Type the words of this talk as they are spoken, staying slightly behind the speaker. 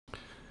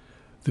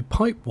The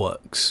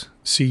Pipeworks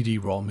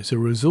CD-ROM is a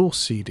resource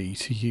CD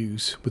to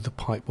use with the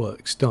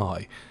Pipeworks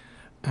die,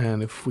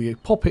 and if we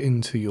pop it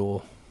into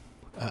your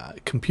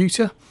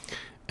computer,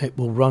 it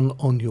will run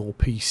on your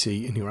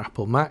PC in your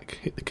Apple Mac.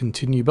 Hit the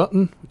continue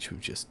button, which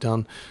we've just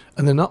done,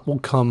 and then up will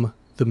come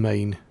the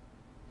main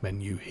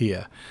menu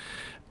here.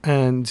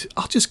 And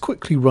I'll just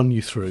quickly run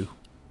you through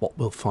what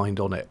we'll find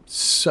on it.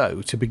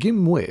 So to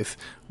begin with,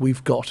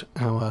 we've got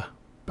our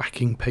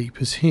backing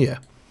papers here,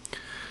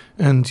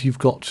 and you've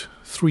got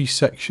 3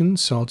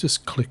 sections. So I'll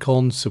just click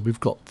on. So we've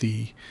got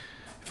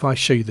if I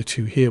show you the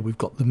 2 here, we've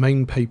got the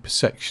main paper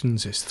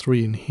sections. There's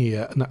 3 in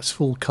here, and that's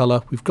full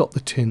color. We've got the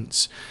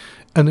tints,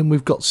 and then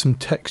we've got some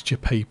texture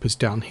papers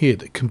down here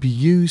that can be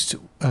used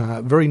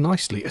very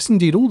nicely, as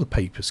indeed all the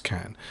papers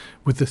can,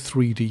 with the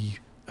 3D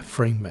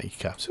frame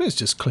maker. So let's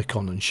just click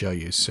on and show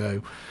you.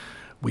 So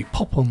we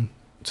pop on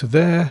to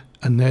there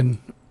and then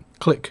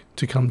click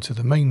to come to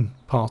the main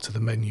part of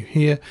the menu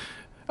here,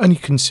 and you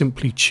can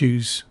simply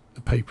choose the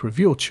paper of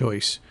your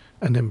choice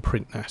and then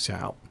print that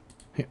out.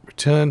 Hit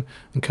return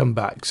and come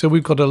back. So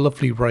we've got a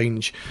lovely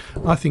range,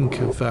 I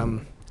think, of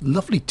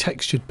lovely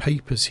textured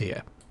papers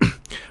here.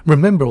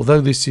 Remember,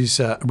 although this is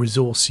a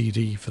resource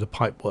CD for the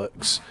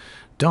Pipeworks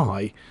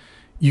die,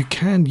 you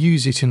can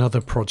use it in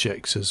other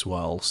projects as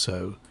well,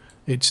 so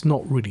it's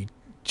not really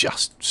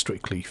just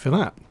strictly for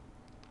that.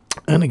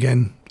 And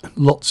again,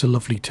 lots of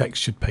lovely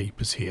textured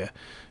papers here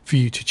for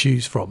you to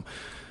choose from.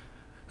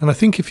 And I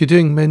think if you're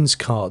doing men's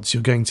cards,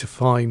 you're going to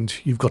find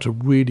you've got a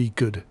really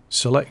good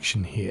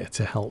selection here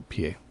to help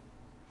you.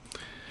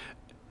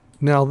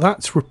 Now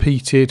that's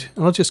repeated,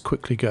 and I'll just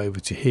quickly go over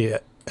to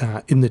here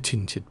in the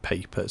tinted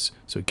papers.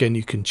 So again,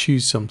 you can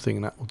choose something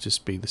and that will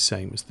just be the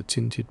same as the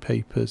tinted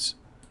papers.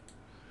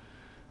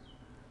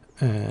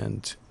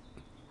 And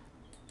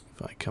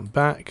if I come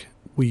back,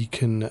 we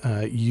can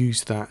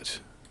use that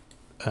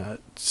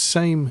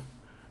same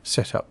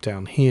setup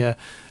down here.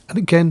 And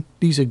again,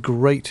 these are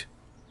great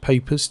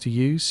papers to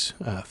use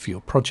for your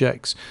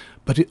projects,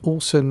 but it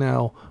also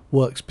now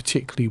works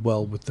particularly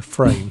well with the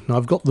frame. Now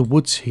I've got the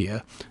woods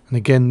here, and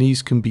again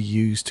these can be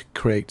used to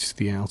create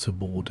the outer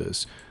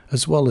borders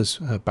as well as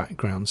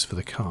backgrounds for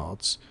the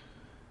cards.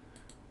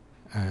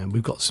 And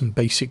we've got some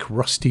basic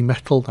rusty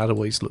metal that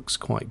always looks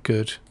quite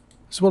good,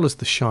 as well as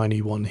the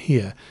shiny one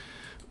here.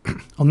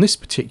 On this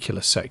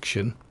particular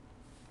section,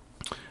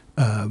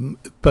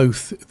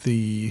 both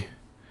the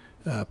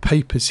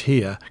papers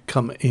here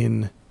come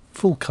in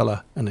full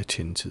colour and a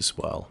tint as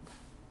well.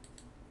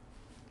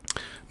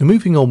 Now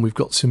moving on, we've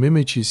got some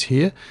images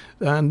here,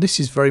 and this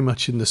is very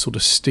much in the sort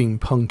of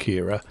steampunk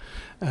era,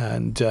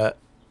 and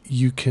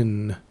you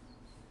can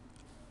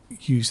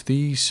use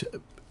these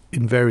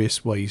in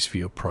various ways for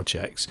your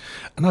projects,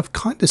 and I've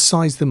kind of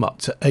sized them up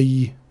to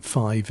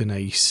A5 and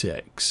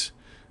A6,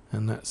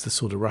 and that's the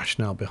sort of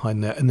rationale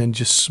behind that. And then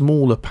just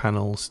smaller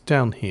panels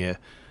down here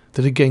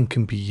that again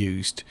can be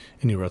used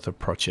in your other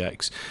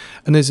projects.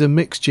 And there's a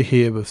mixture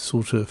here of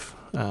sort of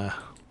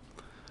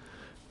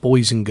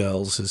boys and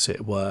girls, as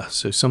it were.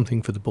 So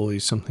something for the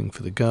boys, something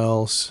for the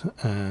girls,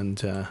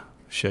 and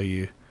show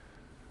you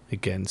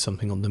again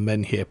something on the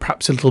men here,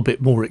 perhaps a little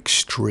bit more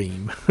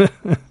extreme.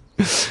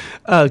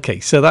 Okay,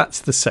 so that's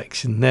the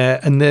section there,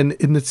 and then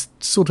in the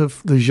sort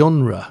of the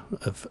genre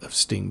of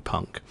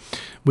steampunk,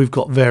 we've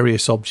got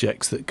various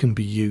objects that can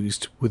be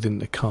used within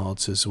the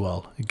cards as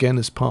well. Again,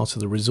 as part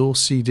of the resource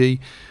CD,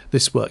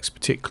 this works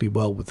particularly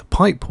well with the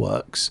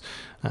Pipeworks,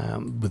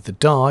 with the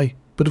die,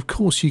 but of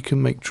course you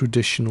can make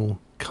traditional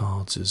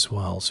cards as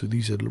well. So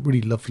these are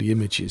really lovely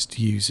images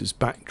to use as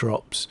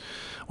backdrops,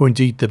 or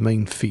indeed the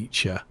main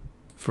feature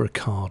for a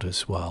card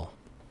as well.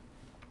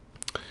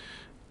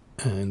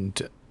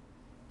 And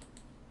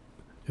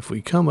if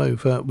we come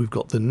over, we've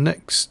got the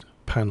next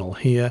panel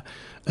here,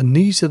 and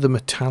these are the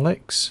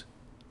metallics,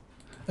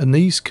 and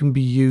these can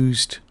be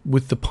used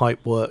with the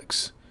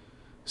Pipeworks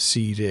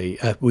CD,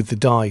 with the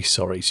die,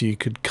 sorry. So you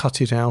could cut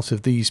it out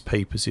of these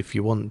papers if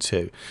you want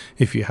to,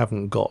 if you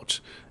haven't got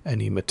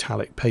any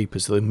metallic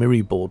papers. The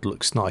Miri board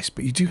looks nice,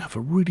 but you do have a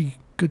really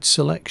good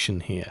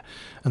selection here,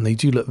 and they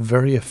do look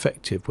very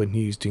effective when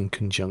used in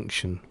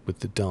conjunction with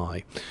the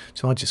die.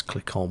 So I just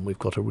click on, we've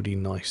got a really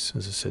nice,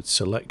 as I said,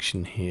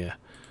 selection here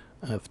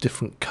of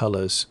different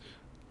colours,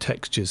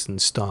 textures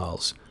and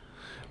styles.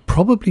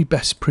 Probably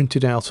best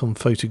printed out on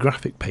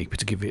photographic paper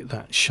to give it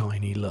that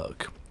shiny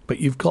look, but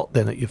you've got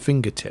then at your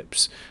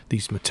fingertips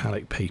these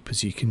metallic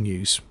papers you can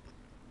use.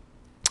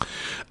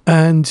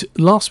 And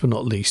last but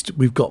not least,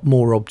 we've got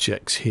more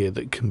objects here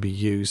that can be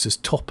used as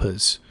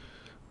toppers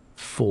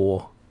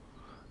for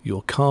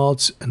your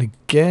cards, and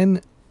again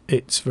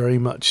it's very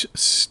much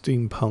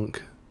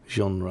steampunk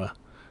genre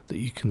that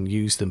you can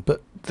use them,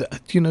 but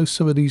you know,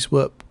 some of these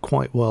work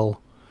quite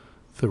well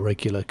for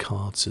regular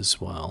cards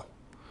as well.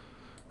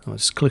 I'll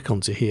just click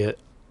onto here,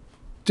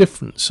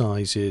 different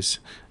sizes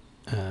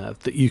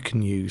that you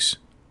can use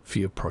for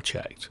your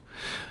project.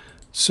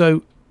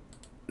 So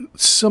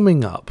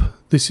summing up,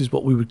 this is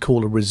what we would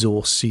call a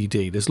resource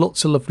CD. There's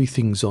lots of lovely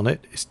things on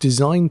it. It's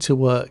designed to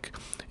work,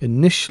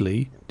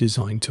 initially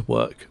designed to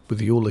work with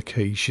the all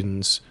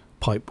occasions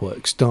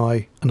Pipeworks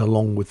die and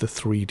along with the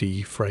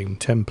 3D frame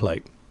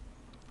template.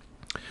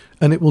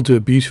 And it will do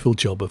a beautiful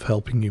job of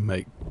helping you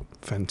make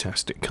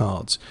fantastic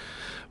cards.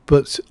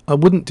 But I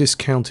wouldn't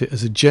discount it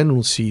as a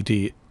general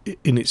CD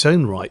in its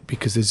own right,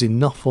 because there's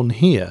enough on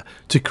here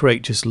to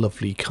create just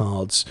lovely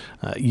cards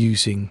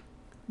using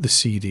the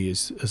CD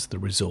as the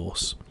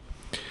resource.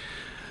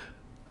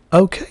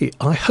 Okay,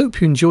 I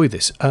hope you enjoy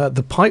this.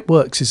 The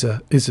Pipeworks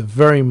is a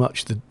very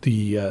much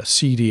the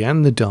CD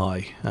and the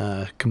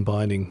die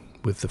combining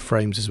with the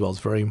frames as well. It's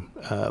very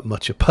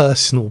much a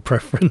personal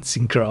preference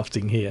in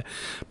crafting here,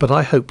 but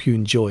I hope you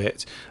enjoy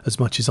it as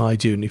much as I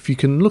do. And if you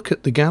can look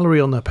at the gallery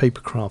on our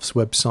Papercrafts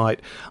website,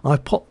 I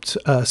popped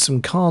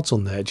some cards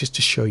on there just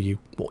to show you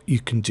what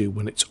you can do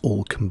when it's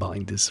all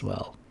combined as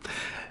well.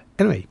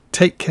 Anyway,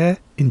 take care,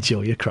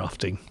 enjoy your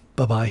crafting.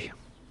 Bye bye.